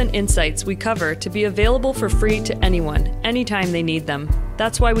ideas and insights we cover to be available for free to anyone, anytime they need them.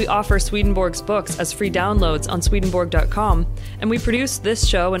 That's why we offer Swedenborg's books as free downloads on Swedenborg.com, and we produce this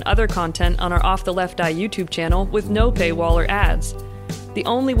show and other content on our Off the Left Eye YouTube channel with no paywall or ads. The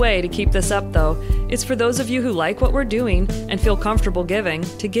only way to keep this up, though, is for those of you who like what we're doing and feel comfortable giving,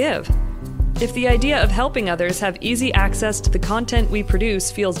 to give. If the idea of helping others have easy access to the content we produce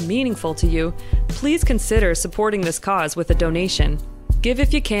feels meaningful to you, please consider supporting this cause with a donation. Give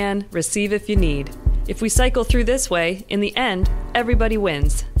if you can, receive if you need. If we cycle through this way, in the end, everybody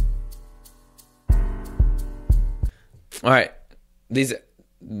wins. All right. These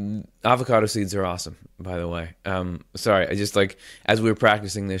avocado seeds are awesome, by the way. Sorry, I just as we were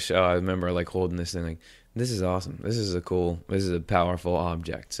practicing this show, I remember holding this thing this is awesome. This is a powerful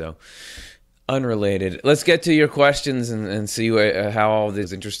object. So unrelated. Let's get to your questions and see how all this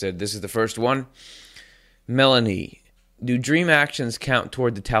is interested. This is the first one. Melanie, do dream actions count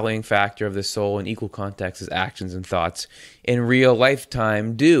toward the tallying factor of the soul in equal context as actions and thoughts in real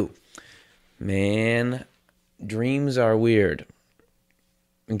lifetime do? Man, dreams are weird.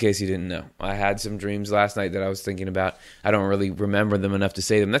 In case you didn't know, I had some dreams last night that I was thinking about. I don't really remember them enough to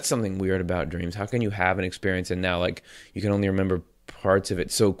say them. That's something weird about dreams. How can you have an experience and now you can only remember parts of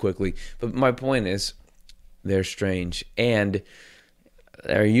it so quickly? But my point is, they're strange, and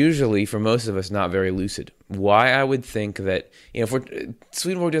they're usually, for most of us, not very lucid. Why I would think that,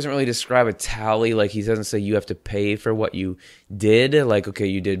 Swedenborg doesn't really describe a tally. He doesn't say you have to pay for what you did. Okay,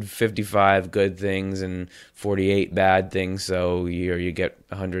 you did 55 good things and 48 bad things, so you get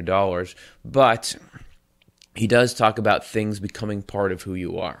 $100. But he does talk about things becoming part of who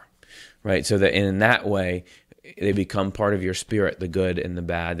you are, right? So that in that way, they become part of your spirit, the good and the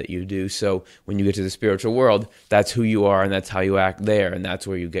bad that you do. So when you get to the spiritual world, that's who you are and that's how you act there. And that's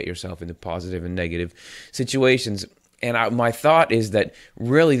where you get yourself into positive and negative situations. And my thought is that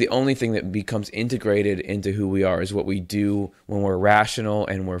really the only thing that becomes integrated into who we are is what we do when we're rational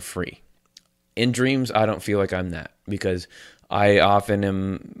and we're free. In dreams, I don't feel like I'm that, because I often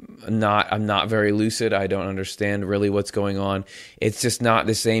I'm not very lucid. I don't understand really what's going on. It's just not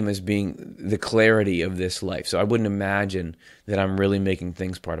the same as being the clarity of this life. So I wouldn't imagine that I'm really making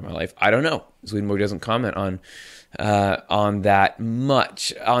things part of my life. I don't know. Swedenborg doesn't comment on that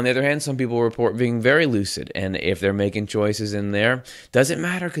much. On the other hand, some people report being very lucid, and if they're making choices in there, does it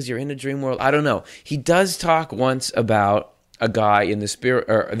matter because you're in a dream world? I don't know. He does talk once about a guy in the spirit,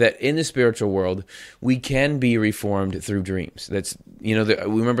 or that in the spiritual world, we can be reformed through dreams. That's, we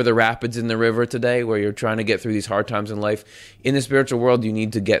remember the rapids in the river today, where you're trying to get through these hard times in life. In the spiritual world, you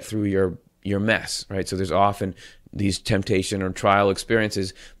need to get through your mess, right? So there's often these temptation or trial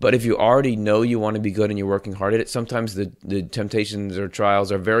experiences. But if you already know you want to be good and you're working hard at it, sometimes the temptations or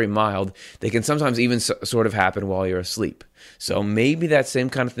trials are very mild. They can sometimes even sort of happen while you're asleep. So maybe that same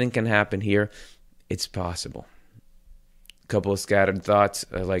kind of thing can happen here. It's possible. Couple of scattered thoughts,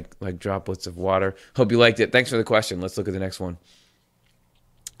 like droplets of water. Hope you liked it. Thanks for the question. Let's look at the next one.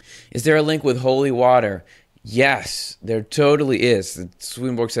 Is there a link with holy water? Yes, there totally is.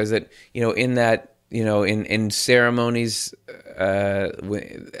 Swedenborg says that, in ceremonies,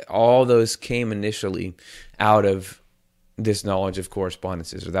 all those came initially out of this knowledge of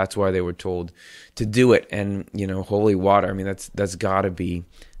correspondences, or that's why they were told to do it. And, holy water, I mean, that's got to be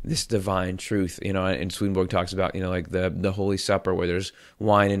this divine truth, and Swedenborg talks about, the Holy Supper, where there's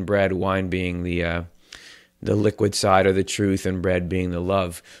wine and bread, wine being the liquid side of the truth and bread being the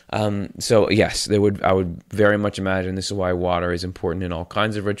love. So yes, I would very much imagine this is why water is important in all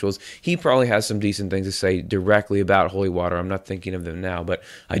kinds of rituals. He probably has some decent things to say directly about holy water. I'm not thinking of them now, but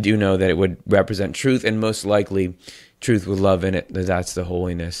I do know that it would represent truth, and most likely truth with love in it. That's the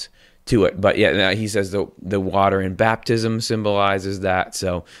holiness to it. But yeah, he says the water in baptism symbolizes that.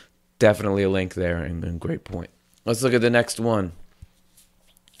 So definitely a link there, and great point. Let's look at the next one.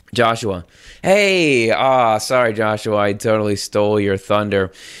 Joshua. Hey, sorry, Joshua, I totally stole your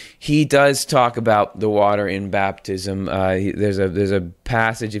thunder. He does talk about the water in baptism. There's a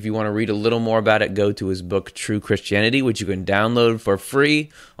passage, if you want to read a little more about it, go to his book, True Christianity, which you can download for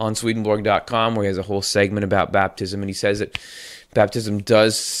free on Swedenborg.com, where he has a whole segment about baptism, and he says that baptism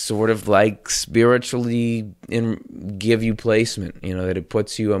does sort of spiritually give you placement, that it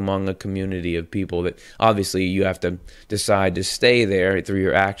puts you among a community of people that obviously you have to decide to stay there through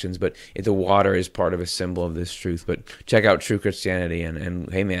your actions, but the water is part of a symbol of this truth. But check out True Christianity, and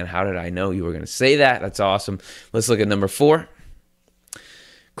hey man, how did I know you were going to say that? That's awesome. Let's look at number 4.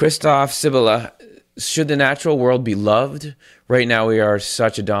 Christoph Sibila, should the natural world be loved? Right now we are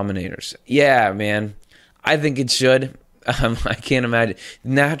such a dominators. Yeah, man. I think it should. I can't imagine.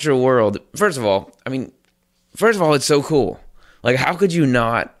 Natural world. First of all, it's so cool. Like, how could you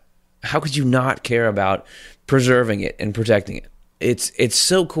not care about preserving it and protecting it? It's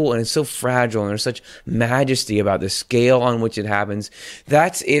so cool, and it's so fragile, and there's such majesty about the scale on which it happens.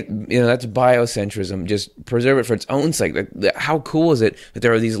 That's it. That's biocentrism. Just preserve it for its own sake. How cool is it that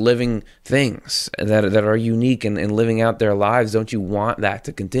there are these living things that are unique and living out their lives? Don't you want that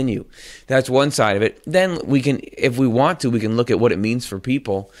to continue? That's one side of it. Then we can, if we want to, we can look at what it means for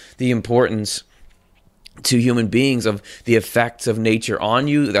people, the importance to human beings of the effects of nature on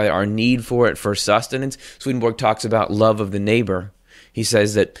you, our need for it for sustenance. Swedenborg talks about love of the neighbor. He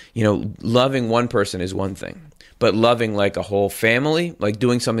says that, loving one person is one thing, but loving like a whole family, like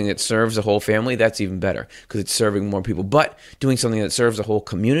doing something that serves a whole family, that's even better because it's serving more people. But doing something that serves a whole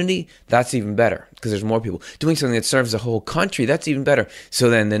community, that's even better because there's more people. Doing something that serves a whole country, that's even better. So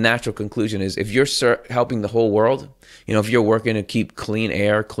then the natural conclusion is, if you're helping the whole world, if you're working to keep clean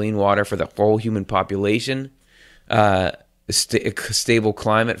air, clean water for the whole human population, stable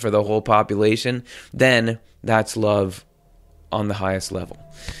climate for the whole population, then that's love on the highest level.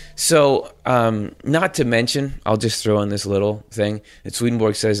 So, not to mention, I'll just throw in this little thing that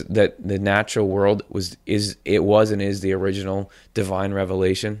Swedenborg says that the natural world was and is the original divine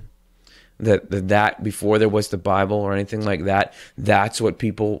revelation. That before there was the Bible or anything like that, that's what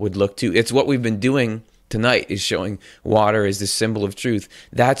people would look to. It's what we've been doing tonight, is showing water is the symbol of truth.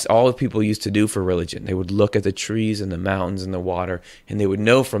 That's all people used to do for religion. They would look at the trees and the mountains and the water, and they would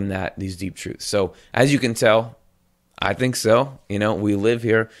know from that these deep truths. So as you can tell, I think so. We live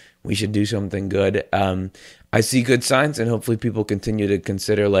here. We should do something good. I see good signs, and hopefully people continue to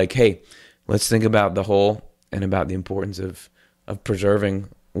consider, like, hey, let's think about the whole and about the importance of preserving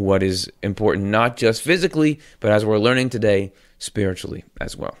what is important, not just physically, but as we're learning today, spiritually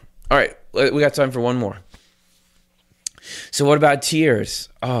as well. All right, we got time for one more. So what about tears?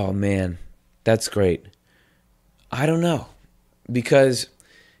 Oh, man, that's great. I don't know, because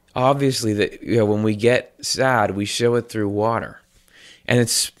obviously when we get sad, we show it through water, and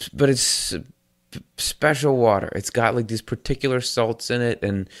it's special water. It's got like these particular salts in it,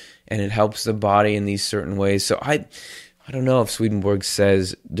 and it helps the body in these certain ways. So I don't know if Swedenborg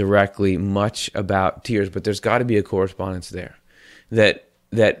says directly much about tears, but there's got to be a correspondence there. That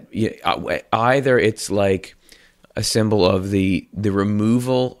either it's like a symbol of the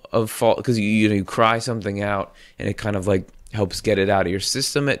removal of fault, because you cry something out and it kind of like helps get it out of your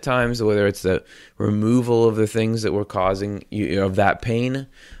system at times, whether it's the removal of the things that were causing you of that pain,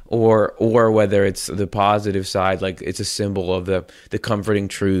 or whether it's the positive side, like it's a symbol of the comforting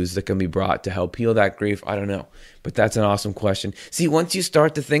truths that can be brought to help heal that grief. I don't know, but that's an awesome question. See, once you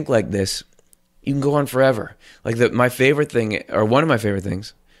start to think like this, you can go on forever. Like my favorite thing, or one of my favorite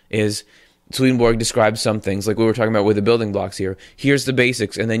things, is Swedenborg describes some things, like we were talking about with the building blocks here. Here's the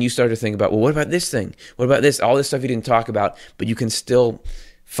basics, and then you start to think about, well, what about this thing? What about this? All this stuff you didn't talk about, but you can still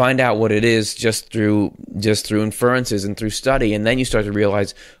find out what it is just through inferences and through study, and then you start to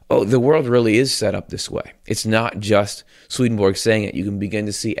realize, oh, the world really is set up this way. It's not just Swedenborg saying it. You can begin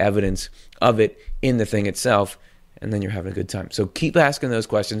to see evidence of it in the thing itself, and then you're having a good time. So keep asking those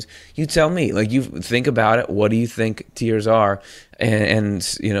questions. You tell me, like, you think about it. What do you think tears are? And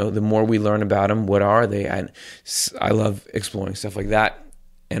the more we learn about them, what are they? And I love exploring stuff like that.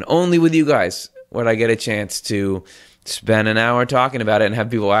 And only with you guys would I get a chance to spend an hour talking about it and have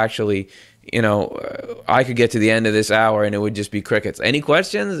people actually, I could get to the end of this hour and it would just be crickets. Any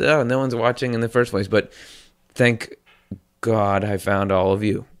questions? Oh, no one's watching in the first place. But thank God I found all of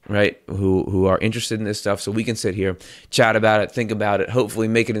you, right, who are interested in this stuff, so we can sit here, chat about it, think about it, hopefully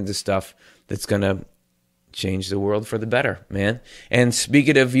make it into stuff that's going to change the world for the better, man. And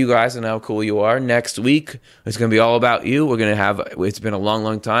speaking of you guys and how cool you are, next week it's going to be all about you. We're going to have, it's been a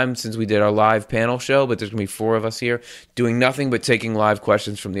long time since we did our live panel show, but there's going to be 4 of us here doing nothing but taking live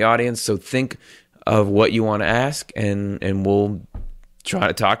questions from the audience. So think of what you want to ask, and we'll try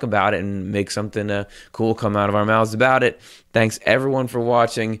to talk about it and make something cool come out of our mouths about it. Thanks everyone for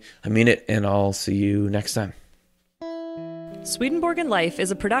watching. I mean it, and I'll see you next time. Swedenborg and Life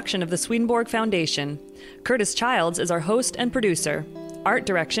is a production of the Swedenborg Foundation. Curtis Childs is our host and producer. Art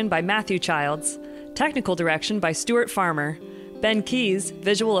direction by Matthew Childs. Technical direction by Stuart Farmer. Ben Keys,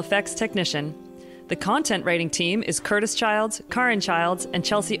 visual effects technician. The content writing team is Curtis Childs, Karin Childs, and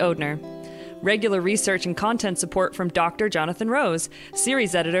Chelsea Odner. Regular research and content support from Dr. Jonathan Rose,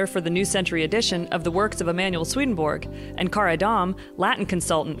 series editor for the New Century edition of the works of Emanuel Swedenborg, and Cara Dom, Latin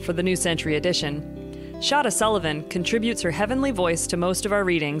consultant for the New Century edition. Shada Sullivan contributes her heavenly voice to most of our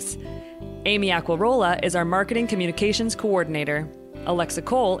readings. Amy Aquarola is our marketing communications coordinator. Alexa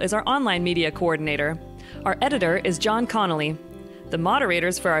Cole is our online media coordinator. Our editor is John Connolly. The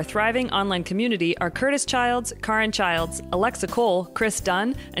moderators for our thriving online community are Curtis Childs, Karen Childs, Alexa Cole, Chris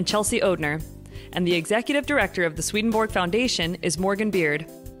Dunn, and Chelsea Odner. And the executive director of the Swedenborg Foundation is Morgan Beard.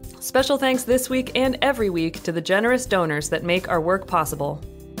 Special thanks this week and every week to the generous donors that make our work possible.